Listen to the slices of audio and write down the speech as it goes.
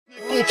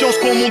confiance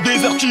quand mon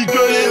déserticle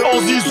est en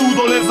zizou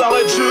dans les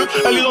arrêts de jeu.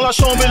 Elle est dans la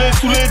chambre, elle est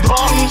sous les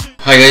draps.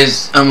 Hi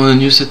guys, I'm on a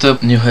new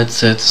setup, new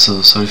headset,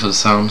 so sorry for the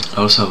sound.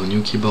 I also have a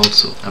new keyboard,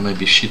 so I might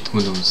be shit,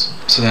 who knows.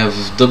 So I have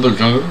double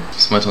jungle,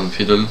 smite on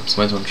fiddle,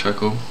 smite on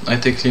Chaco. I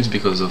take cleans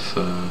because of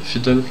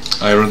fiddle.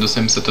 I run the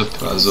same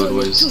setup as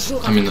always,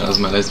 I mean as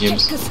my last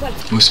games.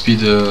 Move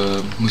speed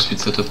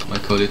setup, I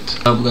call it.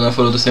 I'm gonna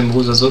follow the same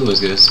rules as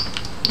always, guys.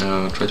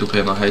 Try to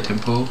play on a high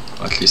tempo,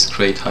 at least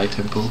create high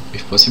tempo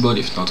if possible.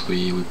 If not,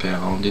 we play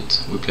around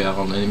it. We play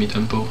around enemy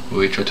tempo.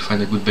 We try to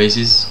find a good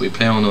basis. We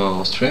play on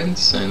our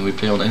strengths and we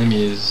play on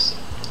enemies'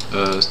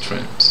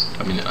 strengths.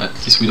 I mean, at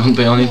least we don't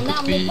play on it,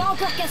 but we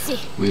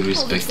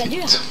respect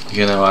it.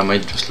 Again, I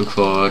might just look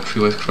for a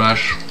 3-wave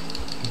crash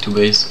to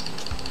base.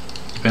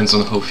 Depends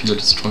on how fiddle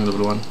is strong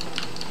level 1.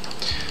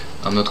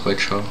 I'm not quite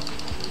sure.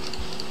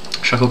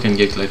 Shaco can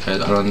get like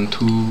around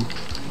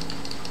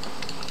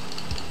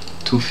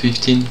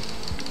 215,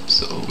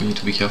 so we need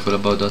to be careful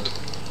about that.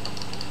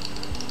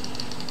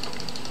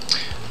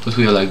 But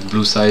we are like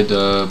blue side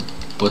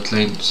bot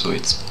lane, so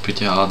it's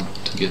pretty hard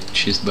to get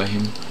chased by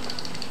him.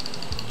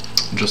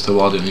 Just a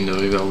ward in the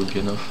river would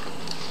be enough,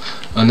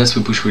 unless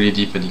we push really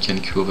deep and he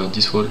can Q over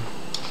this wall.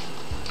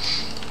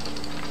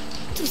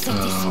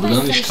 We're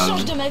gonna leash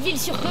Talon.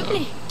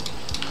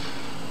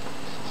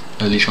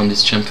 A leash on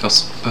this champ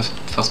first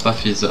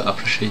path is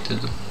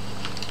appreciated.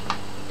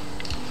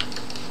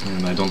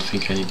 And I don't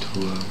think I need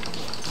to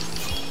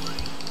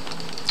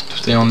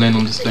stay on lane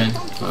on this lane.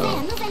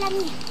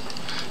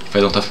 If I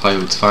don't have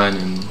prio, it's fine,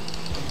 and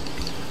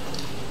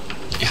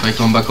if I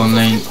come back on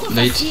lane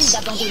late, it's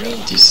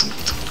decent.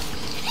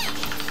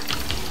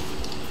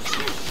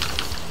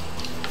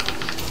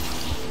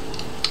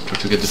 Try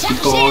to get the speed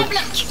forward.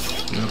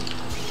 No.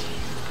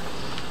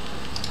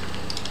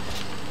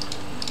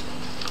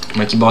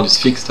 My keyboard is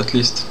fixed at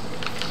least,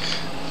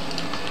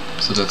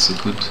 so that's a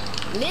good.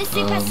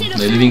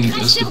 They're leaving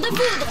us the push.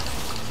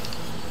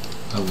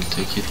 I will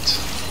take it.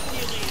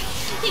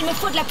 Il me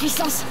faut de la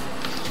puissance.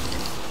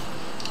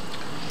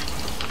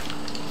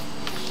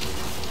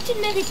 Tu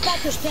ne mérites pas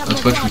que je perde mon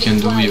temps. Not much we can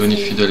do, even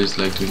if Fiddle is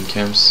like doing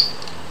camps.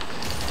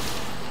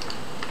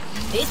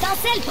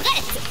 Étincelle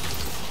prête.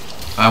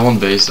 I won't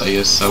base, I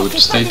guess. I would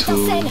stay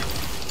to.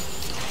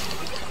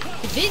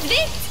 Vite,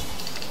 vite.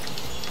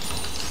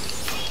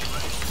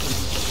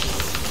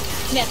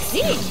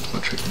 Merci. Not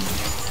much we can do.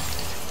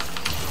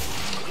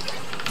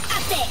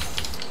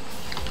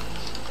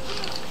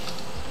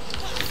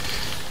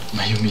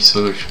 Mayumi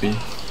solo HP.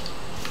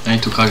 I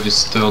need to crash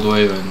this third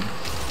wave and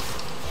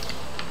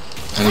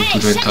I need to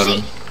join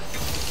Talon.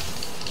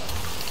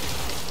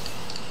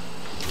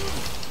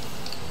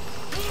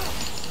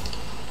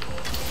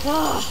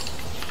 Oh.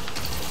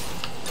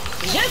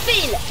 Je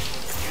file.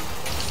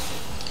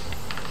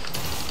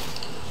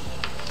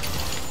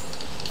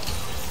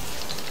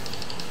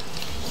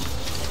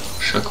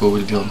 Shaco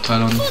will be on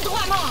Talon.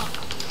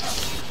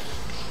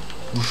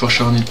 We for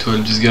sure need to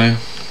help this guy,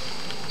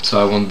 so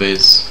I won't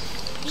base.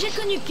 J'ai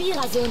connu pire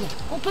à zone.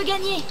 On peut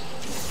gagner.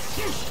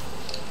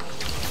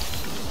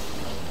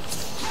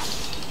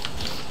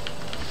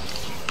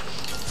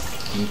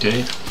 Ok,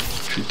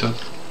 je suis top.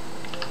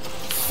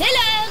 C'est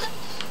l'heure.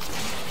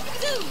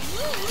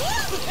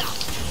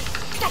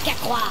 T'as qu'à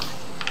croire.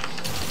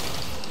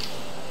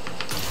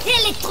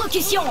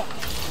 Électrocution.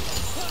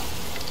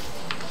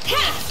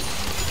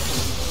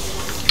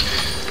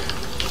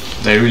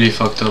 They really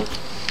fucked up,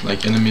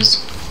 like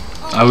enemies.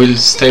 I will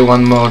stay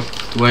one more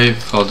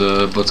wave for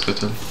the bot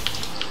scuttle.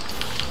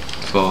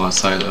 For a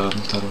side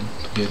Talon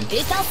to get it.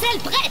 Étincelle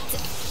prête.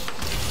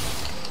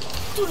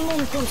 Tout le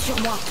monde compte sur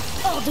moi.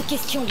 Hors de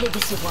question de les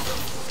décevoir.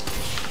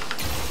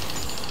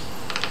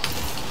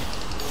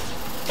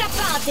 T'as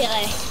pas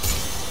intérêt.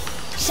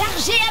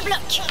 Chargé à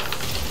bloc.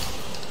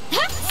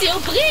 Ah,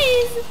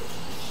 surprise.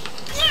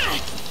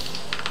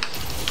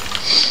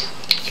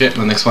 Okay,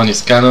 the next one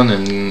is Cannon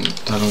and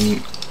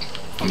Talon.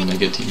 I mean, I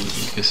guess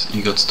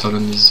he got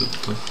stolen this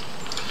buff.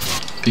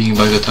 Picking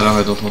back the Talon,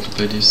 I don't want to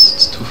play this,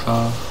 it's too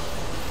far.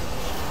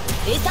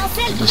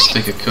 I'll just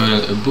take a curl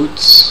and a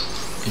boot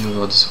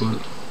over this wall.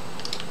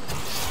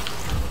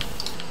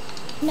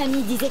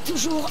 Mamie disait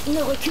toujours,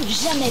 ne recule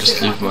jamais.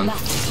 Just leave one.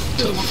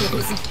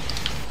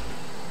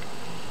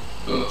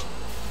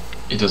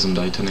 He doesn't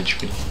die, 10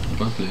 HP.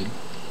 Well played.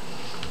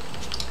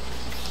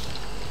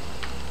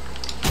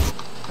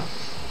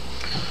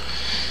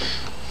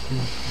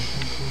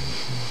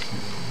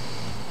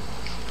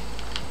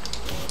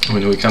 I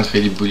mean, we can't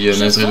really bully an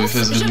Zeri with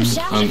Zeri.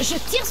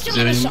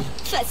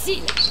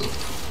 So.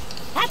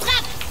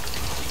 Attrape.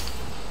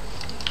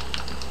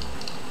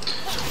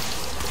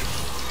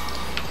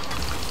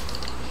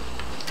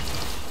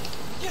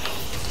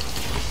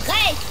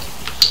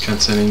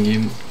 Cancelling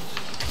him.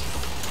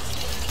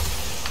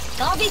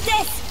 En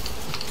vitesse.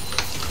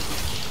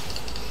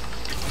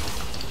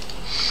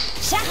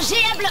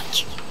 Chargé à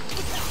bloc.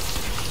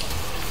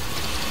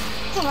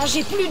 Oh,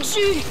 j'ai plus de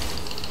jus.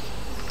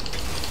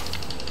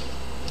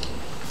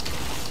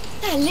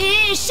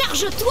 Allez,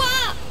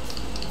 charge-toi.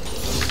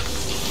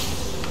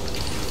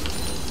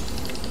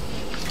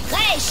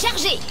 Prêt,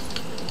 chargé.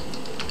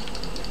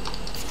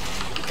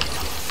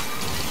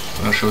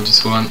 I'll show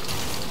this one.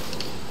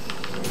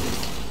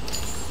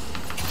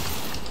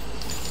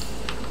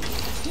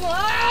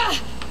 Ah,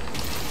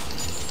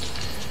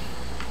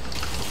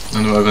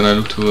 And we're gonna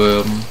look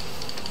to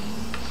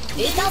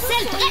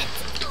étincelle prête.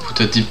 put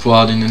a deep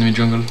ward in enemy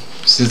jungle.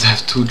 Since they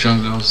have two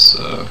junglers,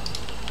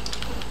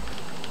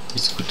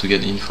 it's good to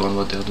get info on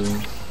what they're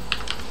doing.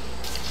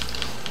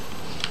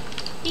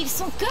 Ils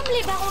sont comme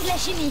les barons de la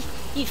chimie.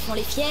 Ils font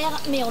les fiers,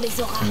 mais on les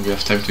aura. And we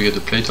have time to get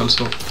the plate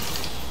also.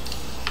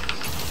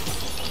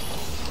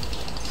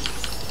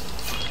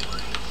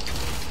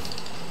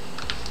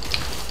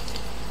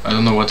 I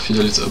don't know what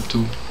Fiddle is up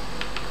to.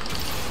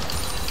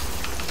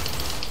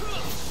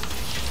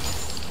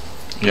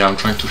 Yeah, I'm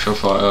trying to show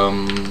for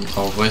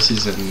our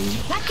voices and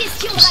Pas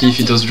question to de see if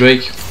he ralentir. does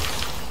Drake.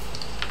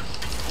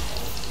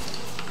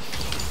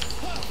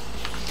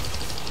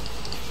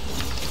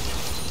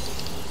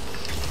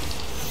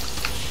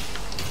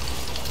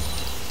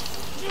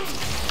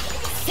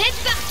 C'est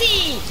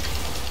parti.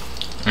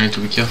 I need to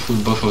be careful,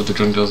 both of the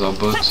junglers are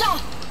bots.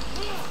 Attends.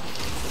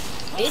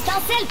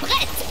 Étincelle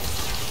prête.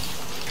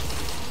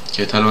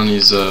 Okay, Talon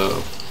is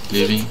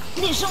leaving.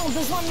 Les gens ont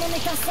besoin de mon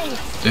étincelle.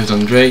 Left on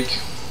Drake.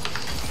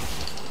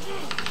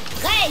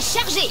 Prêt,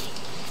 chargé.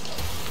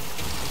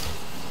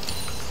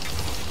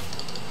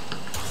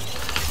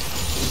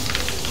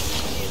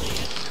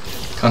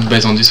 Can't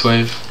bet on this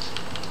wave.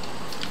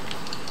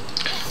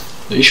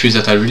 The issue is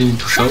that I really need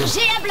to show,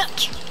 Chargé à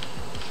bloc.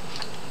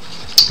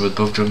 but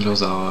both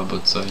junglers are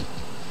bot side.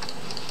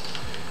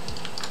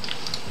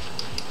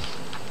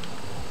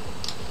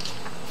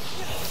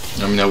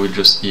 I mean, I will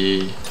just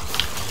E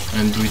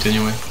and do it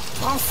anyway.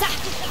 Prends ça.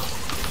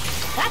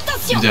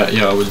 Attention.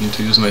 Yeah, I will need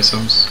to use my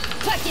sums.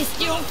 Pas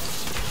question.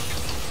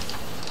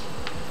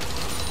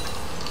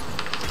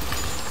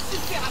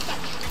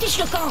 Fiche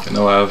le camp. Okay,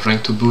 now I have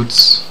rank 2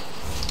 boots.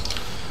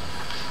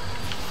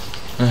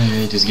 I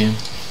hate this game.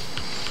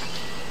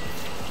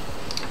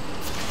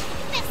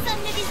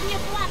 Personne ne vise mieux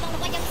que moi dans le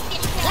royaume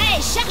spirituel.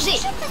 Prêt, chargé.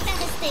 Je préfère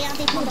rester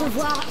indépendant. Mon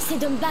devoir, c'est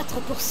de me battre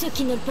pour ceux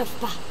qui ne le peuvent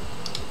pas.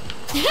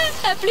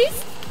 À plus.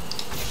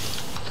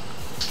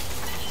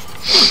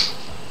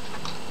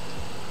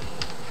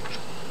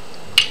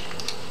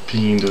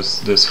 Pinging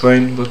the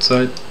swine bot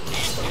side.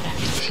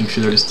 I think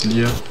Fiddle is still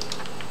here.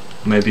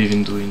 Maybe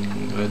even doing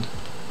red.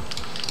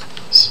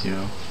 See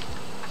how.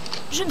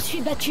 Je me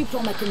suis battu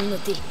pour ma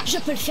communauté. Je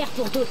peux le faire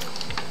pour d'autres.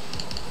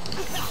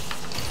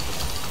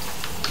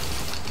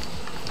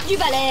 Du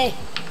balai.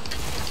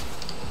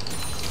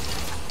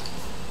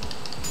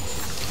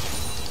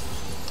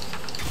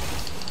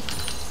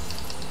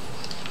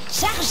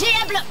 Chargé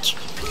à bloc.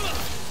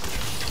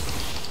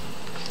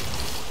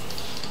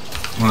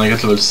 When I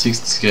get level 6,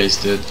 this guy is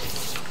dead.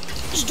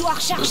 Je dois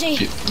recharger.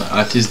 Okay,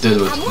 at least dead,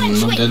 but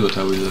not dead, but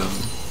I will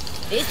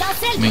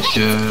Étincelle make prête.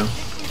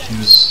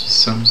 use his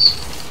sums.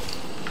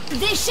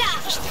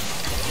 Décharge.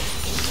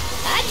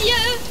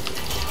 Adieu.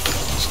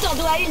 Je t'en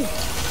dois une.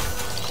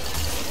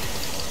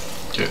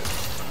 Okay,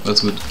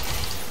 that's good.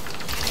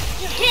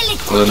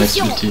 For the next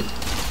Électrocution. ulti.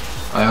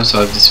 I also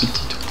have this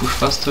ulti to push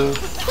faster.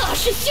 Oh, je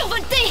suis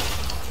survolté.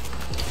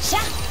 Ça.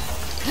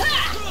 Ah.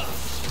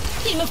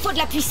 Il me faut de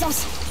la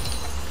puissance.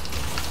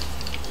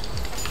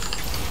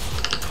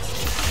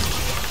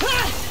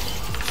 Ah.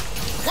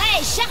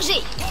 Prêt,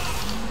 chargé.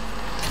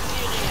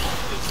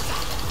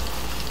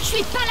 Je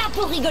suis pas là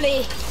pour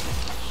rigoler.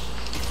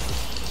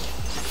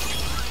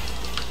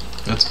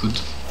 That's good.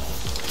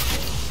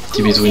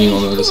 Team is winning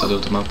on the other side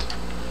of the map.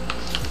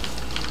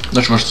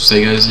 Not much to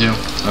say, guys, here.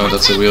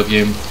 That's a weird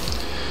game.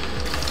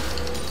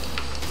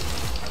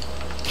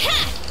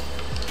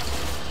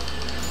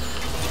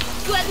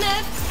 Quoi de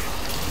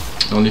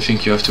neuf? The only thing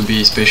you have to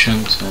be is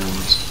patient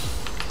and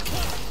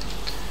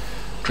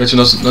try to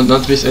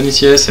not miss any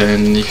CS,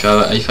 and if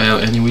I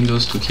have any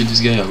windows to kill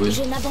this guy, I will.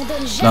 Je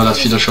n'abandonne jamais. Now that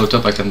Fiddle showed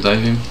up, I can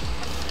dive him.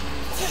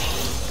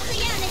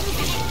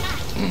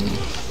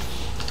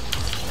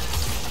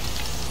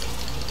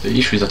 The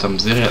issue is that I'm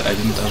Zeri, I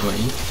didn't have my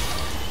E.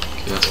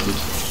 Okay, that's good.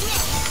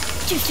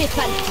 Tu fais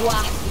pas le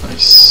poids.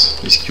 Nice.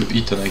 This Q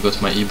hit and I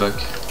got my E back.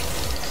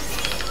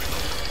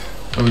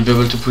 I will be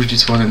able to push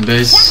this one and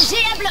base. Chargé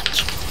à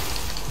bloc.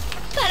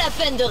 Pas la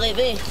peine de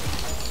rêver.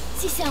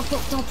 Si c'est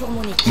important pour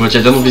mon équipe. But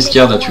yeah, don't be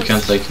scared that you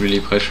can't like really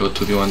pressure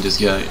 2v1 this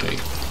guy. Like,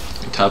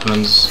 it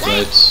happens,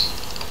 right?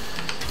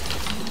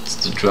 It's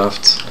the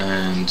draft,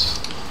 and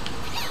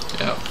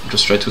yeah,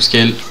 just try to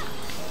scale.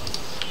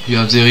 You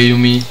have Zeri,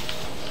 Yumi.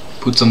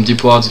 Put some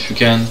deep wards if you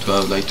can to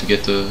have like to get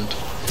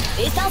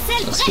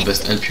Étincelle that's the prête.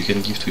 best help you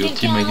can give to your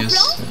team, I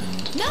guess.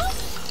 Non,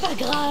 pas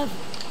grave.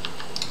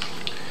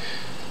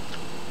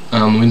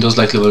 And on Windows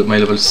like my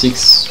level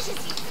 6,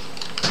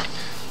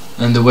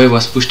 and the wave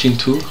was pushed in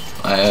 2.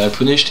 I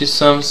punished his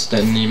sums,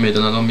 then he made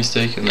another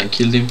mistake and I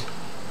killed him.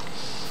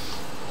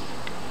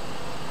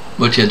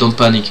 But yeah, don't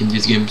panic in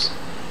these games.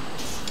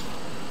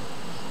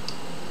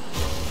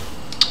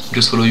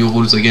 Just follow your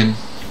rules again.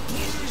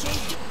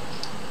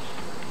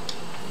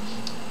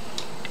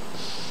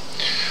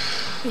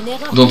 Une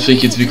Don't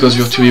think it's because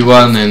you're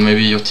 2v1 and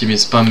maybe your team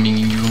is spamming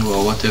you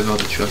or whatever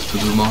that you have to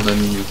do more than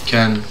you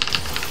can.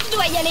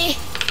 Dois y aller.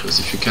 Because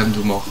if you can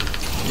do more,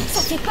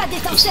 Ça fait pas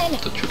just d'étincelle.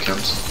 that you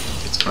can't,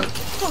 it's fine.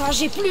 Oh,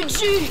 j'ai plus de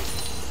jus.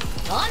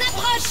 On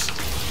approche.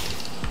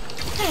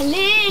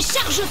 Allez,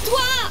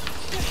 charge-toi.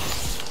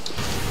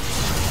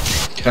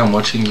 Okay, I'm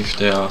watching if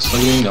they are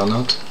struggling or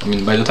not. I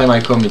mean, by the time I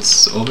come,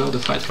 it's over the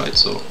fight, right?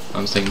 So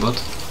I'm staying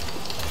bot.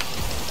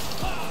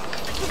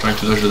 Trying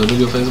to dodge the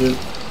W of Ezreal.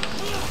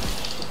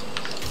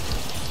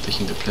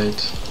 Taking the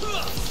plate.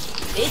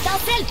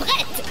 Étincelle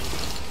prête.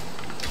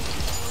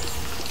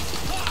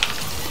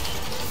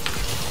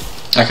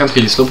 I can't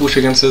really slow push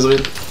against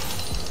Ezreal.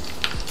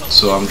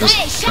 So I'm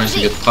just trying to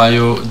get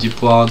prio,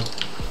 deep ward.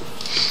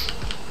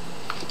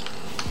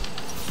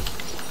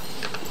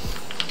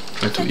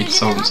 Try to hit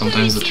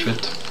sometimes the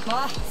threat.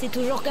 Oh, c'est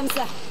toujours comme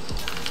ça.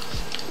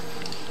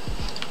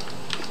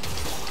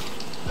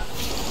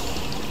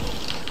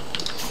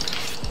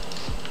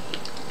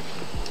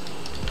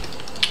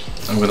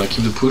 I'm gonna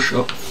keep the push.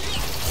 Oh,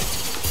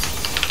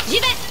 J'y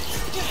vais.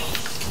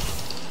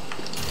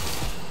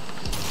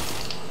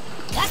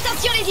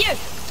 Attention les yeux.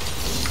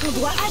 On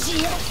doit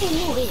agir et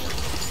mourir.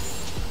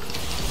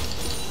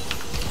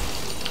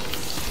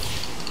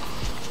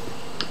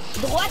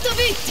 Droit au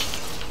but.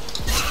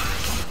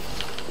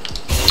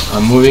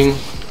 I'm moving.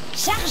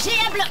 Chargé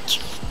à bloc.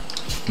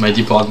 My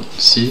deep ward,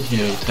 see,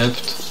 here it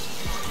helped.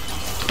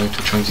 Trying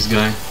to chunk this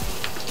guy.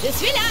 Je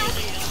suis là.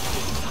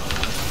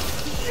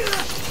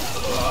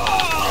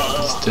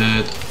 He's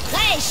dead.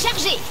 Prêt,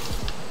 chargé.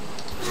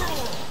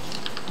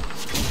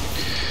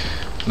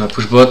 Gonna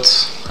push bot.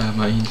 I have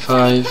my in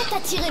 5. Pas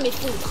t'attirer mes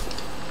foudres.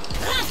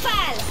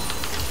 Rafale.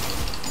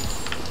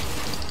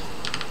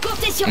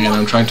 Comptez sur Again, moi.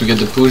 I'm trying to get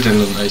the push and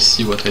then I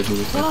see what I do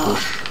with my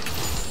push.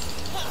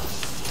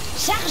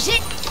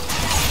 Chargé.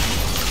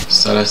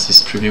 Salas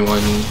is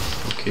 3v1.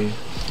 Okay.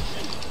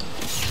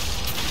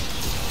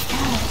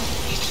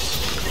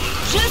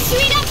 Je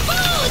suis la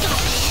foudre.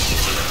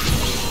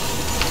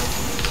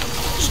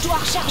 Je dois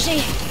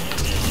recharger.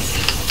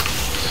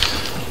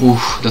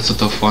 Oof, that's a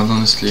tough one,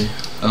 honestly.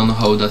 I don't know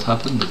how that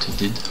happened, but it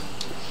did.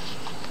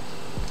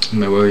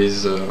 My worry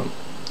is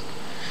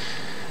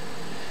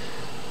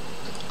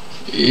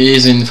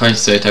in fight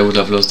state. I would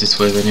have lost this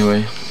wave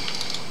anyway.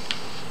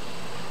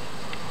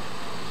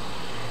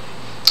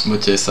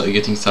 But yes,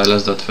 getting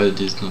Salas that fed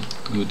is not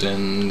good,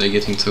 and they're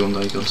getting second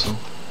strike also.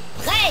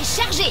 Prêt,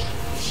 chargé.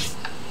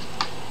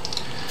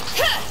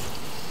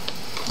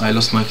 I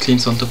lost my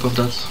cleans on top of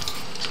that.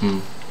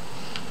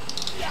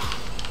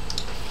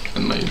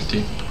 And my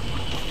ulti.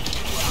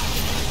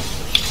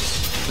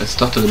 Let's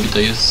start a bit,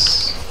 I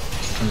guess.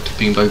 Trying to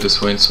ping back the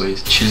Swain so he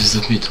chills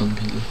a bit on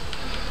middle.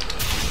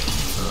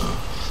 Ah,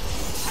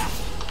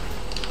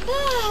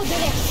 de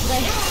l'air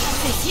frais.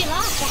 C'est si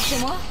rare par chez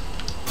moi.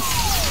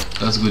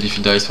 That's good if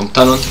he dies from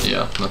Talon.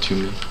 Yeah, not you,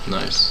 me.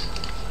 Nice.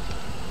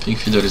 I think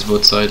Fiddle is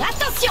both sides.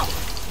 Attention.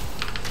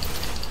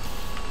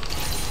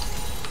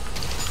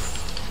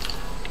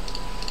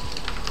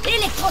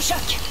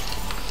 Électrochoc.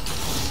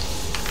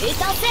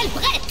 Étincelle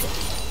prête.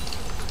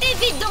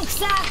 Évite donc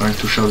ça. Trying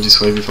to shove this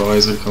way before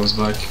Ezreal comes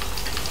back.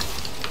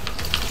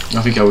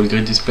 I think I will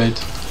grid this plate.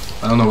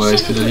 I don't know where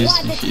his Fiddle is,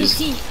 if he is.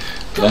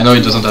 But I know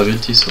he doesn't have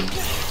ulti, so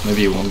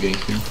maybe he won't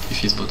gank me if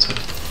he's both side.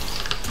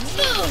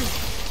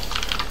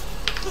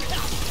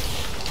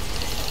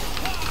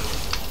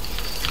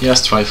 He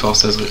has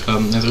Triforce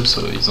Ezreal,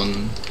 so he's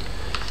on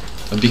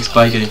a big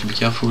spike. I need to be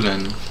careful,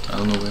 and I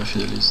don't know where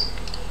Fiddle is.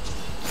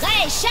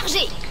 Prêt,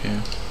 chargé. Okay.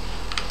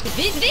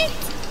 Vite, vite.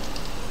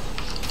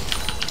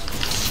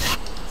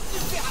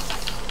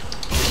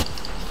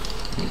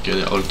 Okay,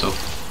 they're all top.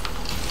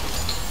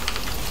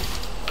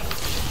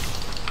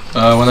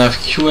 When I have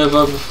Q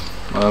above,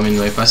 I mean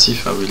my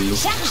passive, I will look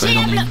trade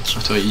on him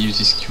after he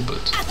uses Q,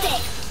 but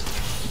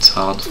it's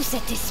hard.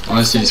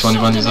 Honestly, this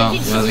one is hard.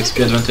 He has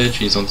XP advantage,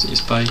 he's on his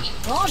spike.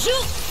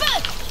 Bonjour,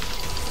 feu.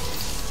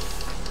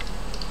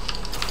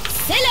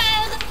 C'est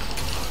l'heure.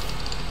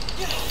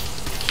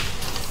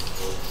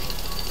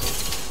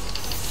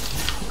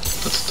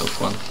 That's a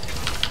tough one.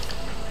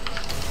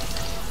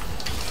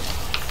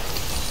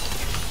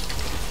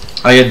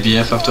 I get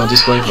BF after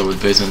this wave, I will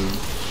base and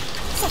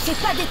Ça fait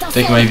pas d'étincelle.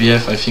 take my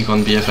BF. I think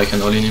on BF I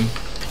can all in him.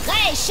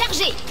 Prêt,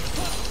 chargé.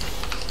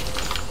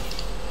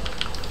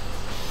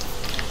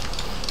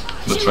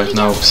 But right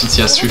now, since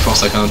he has 3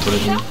 force, I cannot all in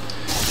him.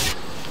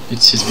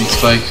 It's his big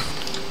spike.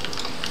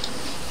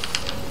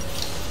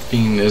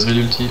 Ping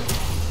Ezreal ulti.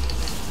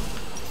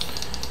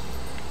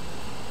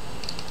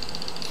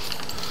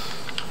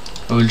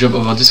 I will jump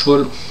over this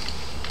wall.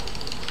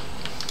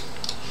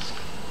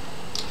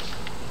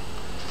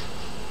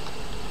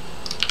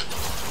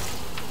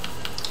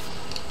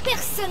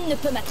 Personne ne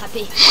peut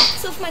m'attraper,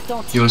 sauf ma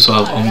tante. You also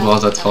have Oh là là,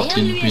 onboard at rien 14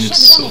 ne lui minutes, échappe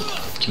so jamais.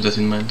 keep that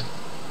in mind.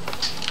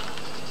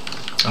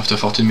 After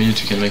 14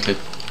 minutes you can make like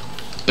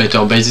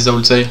better bases, I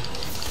would say.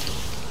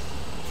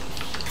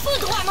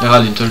 Foudroiement.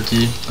 Herald in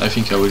 30, I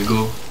think I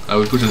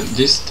will push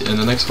this and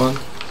the next one.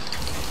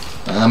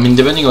 I mean,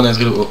 depending on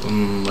Ezreal,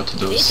 what he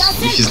does.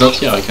 If he's not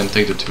here, I can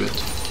take the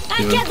turret.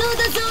 Even.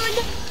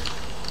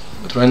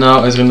 But right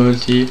now, Ezreal no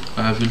ulti.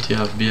 I have ulti, I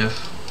have BF.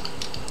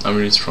 I'm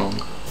really strong.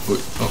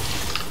 Wait, oh.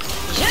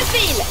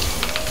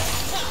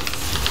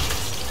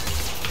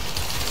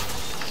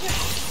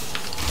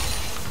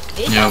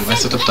 Yeah, I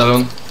set up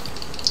Talon.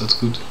 That's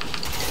good.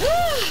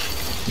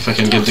 If I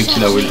can get the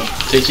kill, I will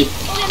take it.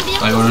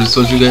 I already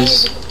told you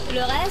guys.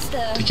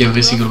 Take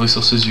every single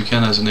resources you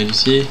can as an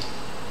ADC.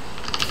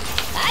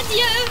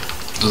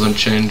 Doesn't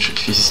change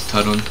if it's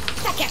Talon.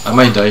 I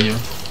might die here.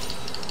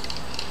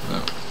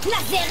 No.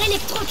 Laser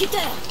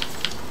électrocuteur.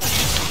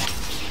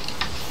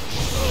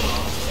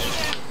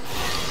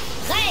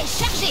 Ray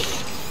chargé.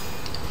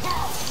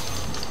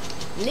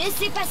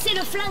 Laissez passer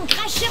le flingue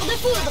cracheur de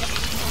poudre.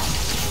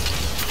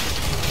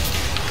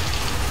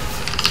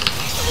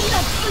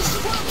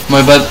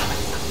 My bad.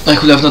 I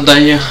could have not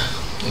died here.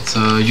 It's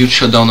a huge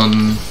shutdown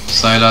on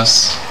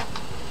Sylas.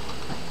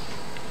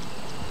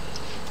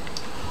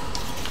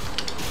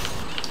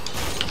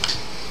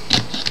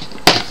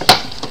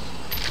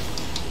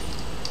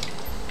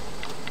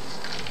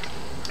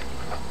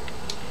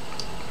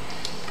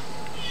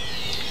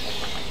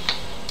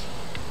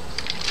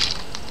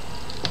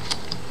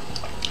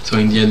 So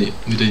in the end,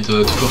 we did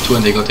 2-4-2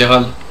 and they got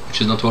Herald,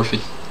 which is not worth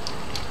it.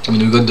 I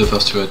mean, we got the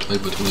first turret,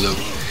 right? But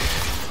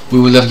we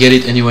will have get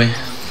it anyway.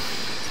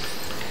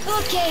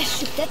 Ok, je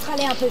suis peut-être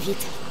allé un peu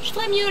vite. Je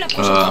ferai mieux la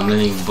prochaine fois. I'm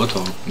landing bot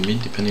or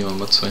mid, depending on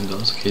what Swain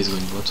does. Okay, he's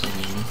going bot, so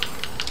maybe.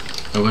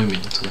 Oh, going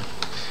mid, it's okay.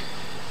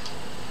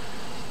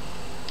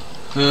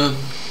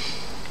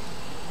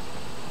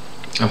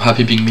 I'm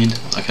happy being mid.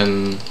 I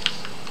can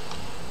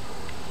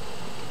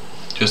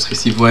just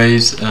receive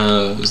waves.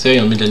 Zeri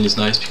on mid lane is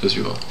nice because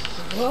you are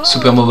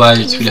super mobile.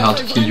 It's really hard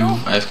to kill you.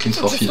 I have cleans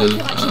for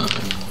fiddle.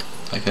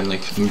 I can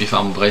like maybe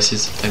farm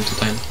braces time to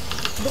time.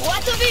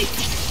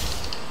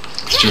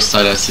 It's just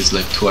Sylas is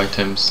like 2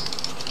 items.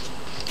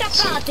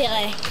 So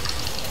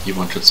he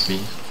one-shots me.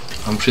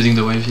 I'm freezing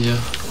the wave here.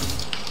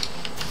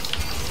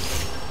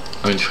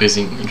 I mean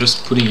freezing,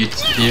 just putting it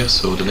here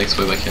so the next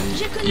wave I can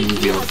heal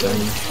without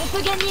dying.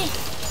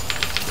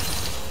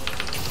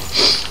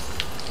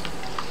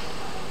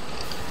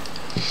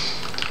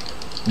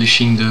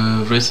 Leashing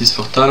the braces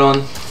for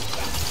Talon.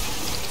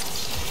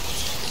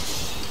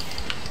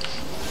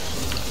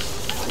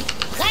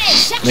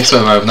 Next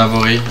wave I have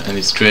Navori and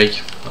it's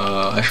Drake.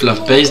 I should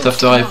have based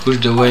after I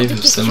pushed the wave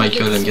with St.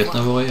 Michael and get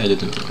Navori. I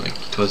didn't like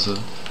it was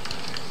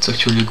it's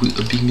actually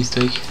a big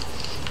mistake.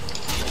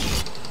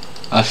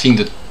 I think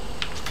the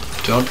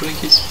third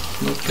Drake is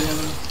not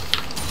playable.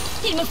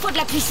 Il me faut de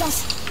la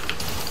puissance.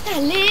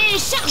 Allez,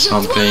 charge-toi. So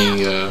I'm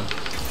playing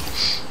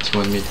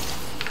T1 mid.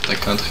 I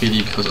can't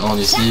really because Ornn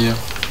is here.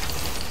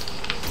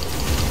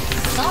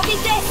 En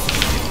vitesse.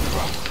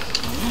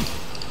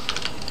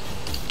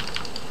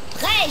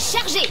 Prêt,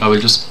 chargé. I will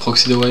just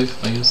proxy the wave,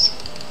 I guess.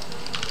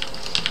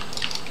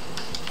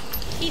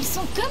 Ils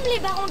sont comme les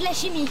barons de la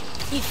chimie.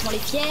 Ils font les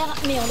fiers,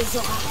 mais on les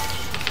aura.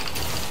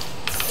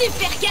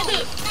 Super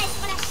cadeau.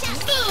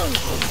 Boum.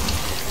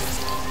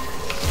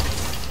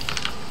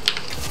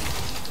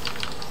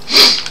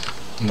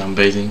 And I'm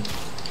baiting.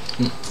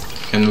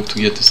 Can look to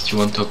get this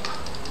T1 top.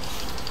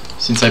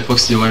 Since I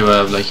proxy the wave, I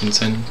have like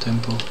insane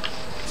tempo.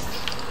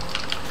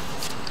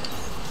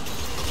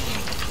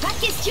 Pas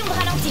question de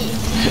ralentir.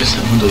 Yes,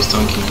 Mundo is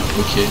tanking.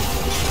 Okay.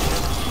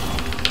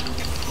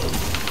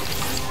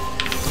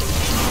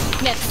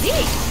 Merci.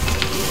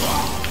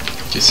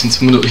 Okay,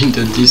 since Mundo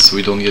hinted this,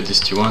 we don't get this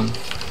T1.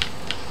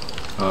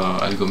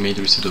 I'll go mid,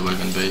 reset the wave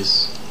and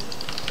base.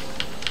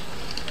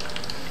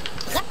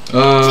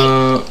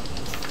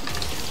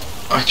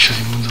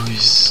 Actually, Mundo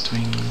is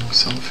doing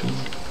something.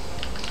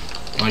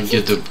 I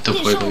get the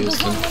top wave, I guess.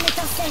 Then.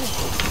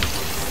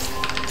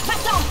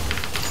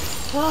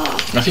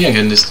 I think I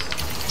get this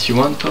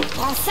T1 top.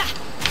 Prends ça.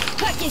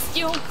 Pas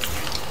question.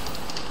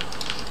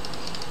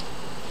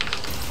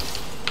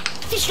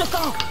 Fiche le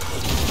camp.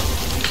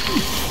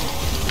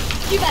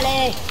 Du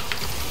balai.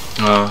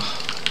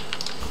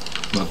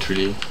 Not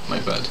really. My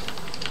bad.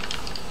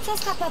 Ça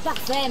sera pas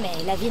parfait,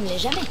 mais la vie ne l'est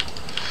jamais.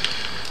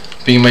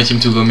 Picking my team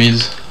to go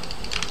mid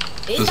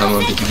because I'm a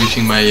bit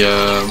glitching my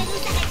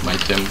my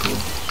tempo.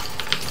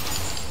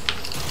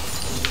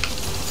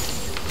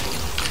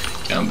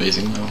 Okay, I'm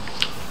basing now.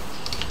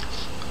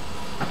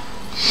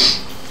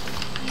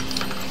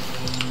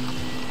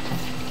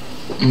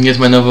 Get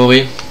my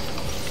Navori.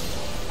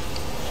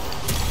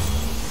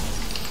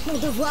 Mon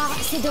devoir,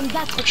 c'est de me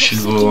battre pour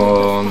Shilbo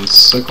on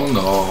second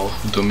or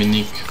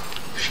Dominic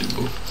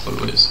Shilbo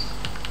always.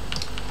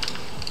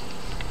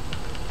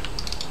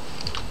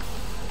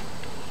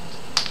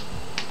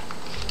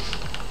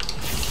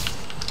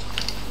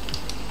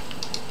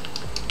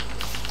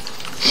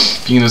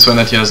 Picking this one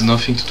that he has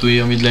nothing to do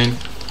here mid lane.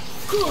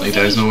 Like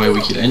there is no way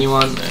we kill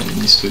anyone and he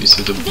needs to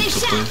reset the top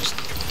wave.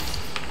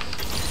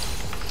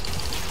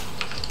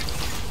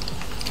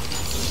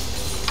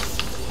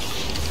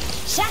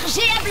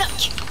 Chargé à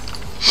bloc.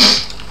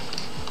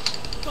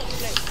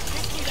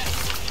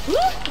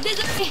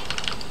 Désolé.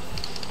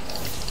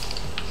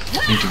 I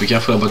need to be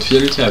careful about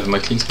fidelity. I have my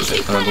cleans, but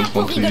I don't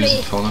want to use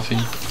it for nothing.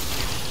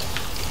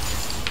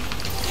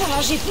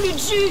 Oh, j'ai plus de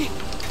jus.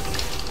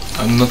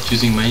 I'm not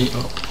using my...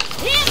 Oh.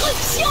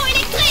 Éruption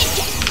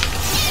électrique.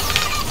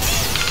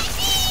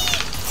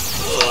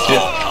 Okay,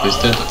 he's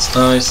dead, that's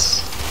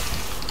nice.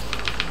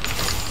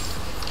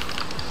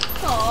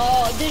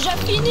 Oh, déjà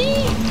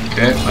fini.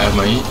 Okay, I have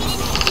my E.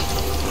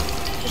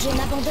 Je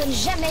n'abandonne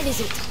jamais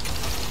les autres.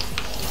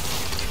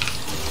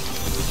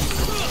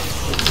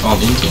 Oh,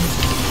 linking.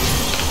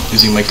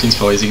 Using my cleans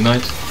for his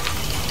ignite.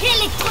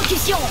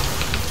 Électrocution.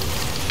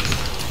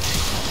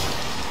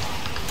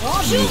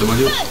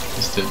 W,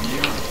 he's dead.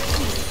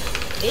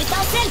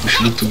 Étincelle. We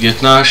should look to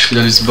get Nash,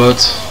 Fidel is bot.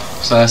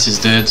 Salas is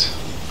dead.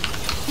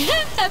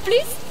 À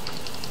plus.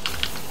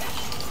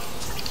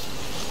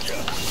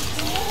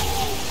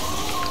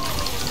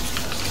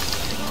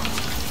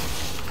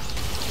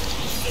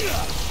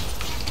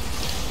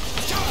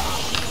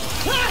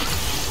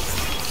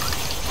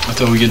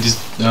 After we get this,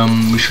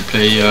 we should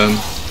play.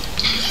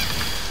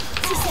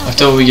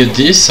 After we get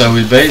this, I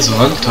will base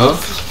one top,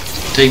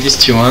 take this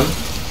T1.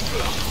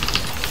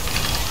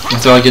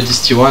 After I get this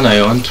T1,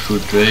 I run through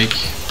Drake.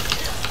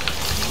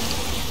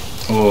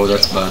 Oh,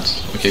 that's bad.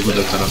 Okay, good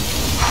luck, Talon.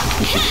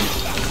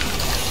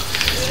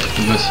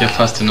 We got here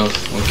fast enough.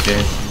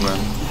 Okay, man.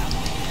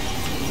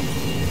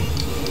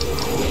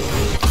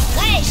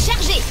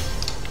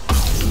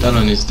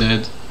 Talon is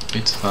dead.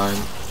 It's fine.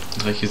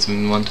 Drake is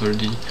in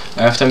 130.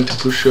 I have time to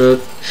push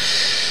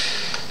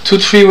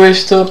 2-3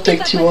 wave top,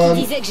 take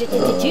T1.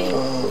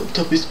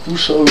 Top is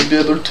push, so I will be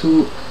able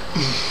to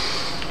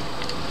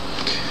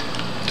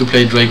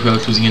play Drake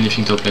without losing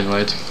anything top lane,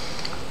 right?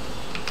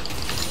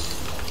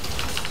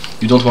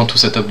 You don't want to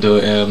set up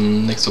the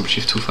next top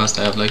shift too fast.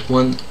 I have like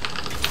one.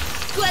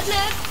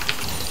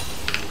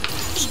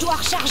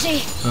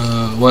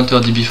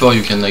 130 before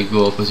you can like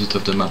go opposite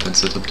of the map and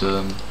set up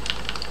the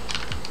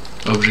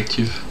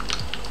objective.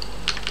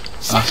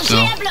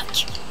 After.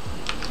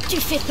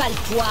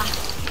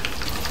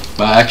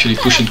 But actually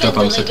pushing top,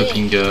 I'm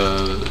setting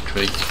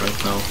Drake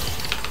right now.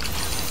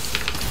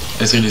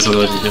 Ezreal is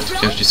already here to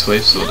catch this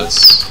wave, so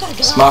that's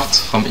smart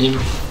from him.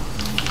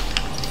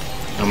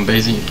 I'm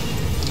basing.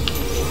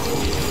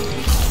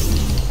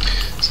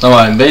 So now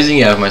I'm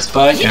basing, I have my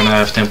spike and I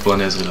have tempo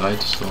on Ezreal,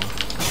 right? So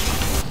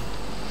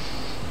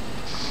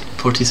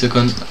 40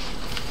 seconds.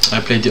 I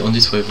played on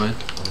this wave, right?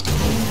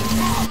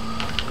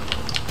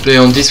 Play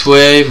on this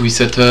wave, we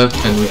set up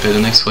and we play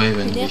the next wave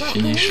and we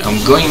finish. I'm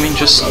going in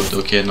just...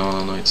 Okay,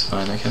 no, it's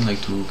fine. I can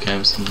like do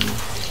camps and...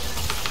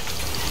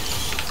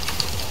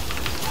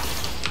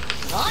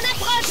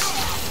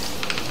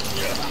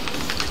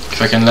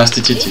 If I can last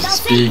it, it's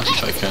big.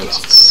 If I can't,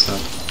 it's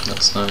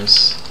that's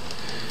nice.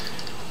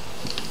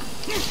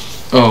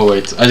 Oh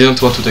wait, I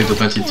didn't want to take the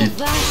plant, it did.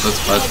 That's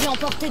bad.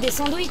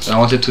 I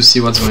wanted to see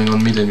what's going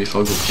on mid lane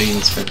before playing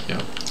its flank,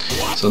 yeah.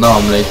 So now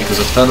I'm late because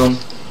of Talon.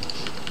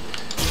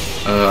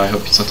 I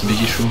hope it's not a big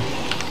issue.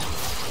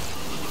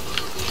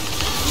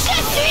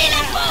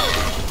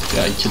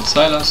 Yeah, I killed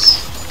Silas.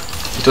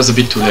 It was a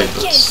bit too late,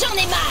 but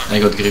I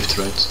got griefed,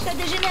 right?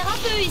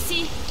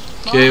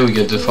 Okay, we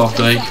get the 4th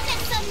Drake.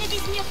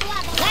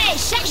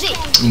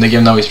 And the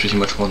game now is pretty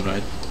much won,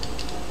 right?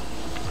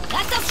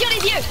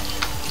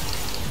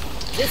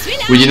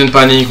 We didn't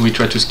panic, we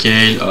tried to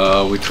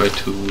scale, we tried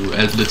to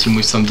help the team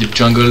with some deep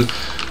jungle,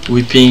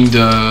 whipping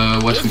the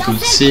what we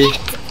could see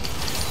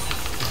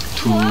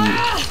to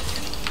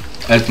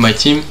help my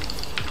team.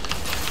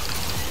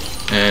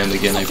 And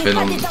again I try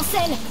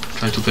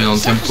to play on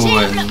tempo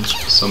and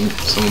some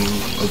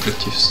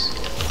objectives.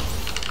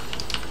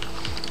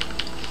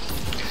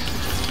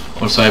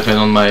 Also I played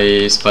on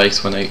my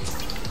spikes when I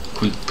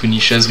could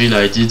punish Ezreal,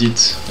 I did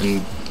it,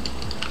 and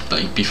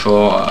like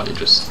before I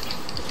just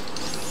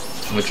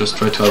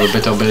try to have a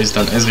better base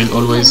than Ezreal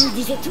always. Elle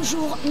disait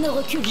toujours ne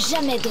recule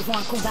jamais devant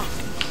un combat,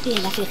 et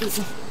elle avait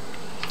raison.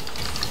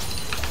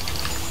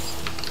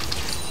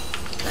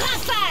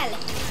 Rafale!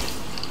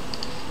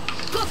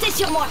 Comptez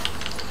sur moi!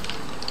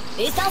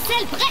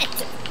 Étincelle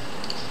prête!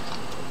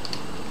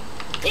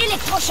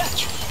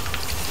 Électrochoc!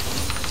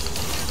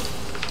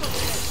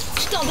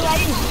 Je t'en dois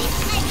une!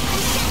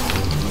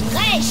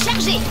 Ray,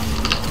 chargé! Tu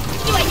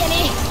dois y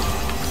aller!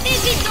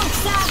 Évite donc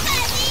ça!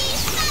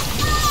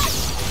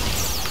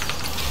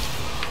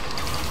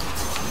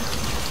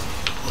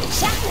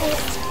 Chargé!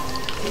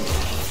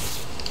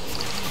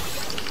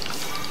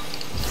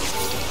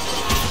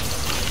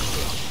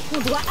 On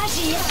doit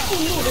agir ou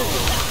mourir.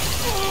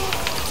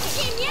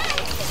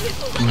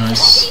 Génial!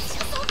 Nice.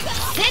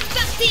 C'est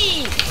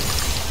parti!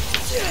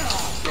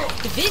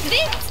 Vite,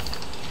 vite!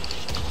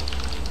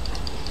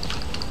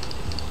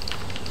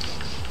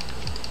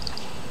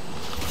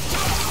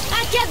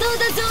 Un cadeau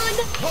de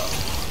zone!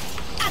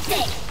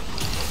 Attaque!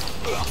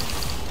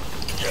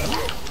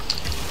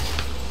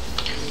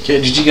 Okay,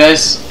 GG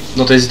guys.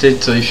 Don't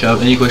hesitate if you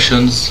have any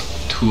questions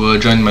to to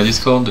join my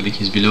Discord, the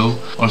link is below.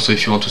 Also,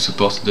 if you want to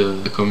support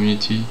the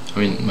community,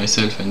 I mean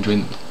myself, and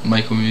join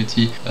my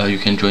community, you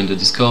can join the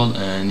Discord.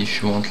 And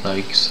if you want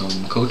like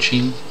some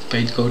coaching,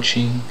 paid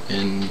coaching,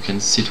 and you can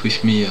sit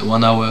with me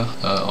 1 hour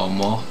or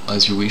more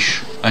as you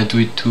wish, I do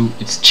it too.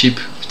 It's cheap,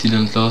 still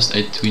don't lost,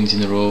 8 wins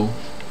in a row.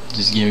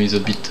 This game is a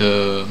bit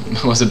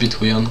was a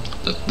bit weird.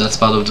 That's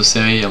part of the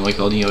series. I'm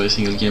recording every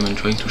single game and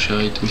trying to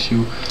share it with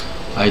you.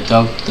 I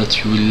doubt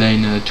that you will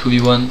lane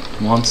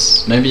 2v1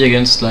 once, maybe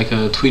against like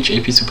a Twitch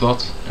AP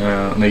support.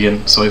 And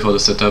again, sorry for the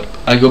setup.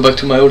 I'll go back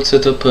to my old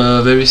setup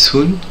very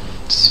soon.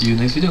 See you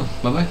next video.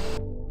 Bye bye.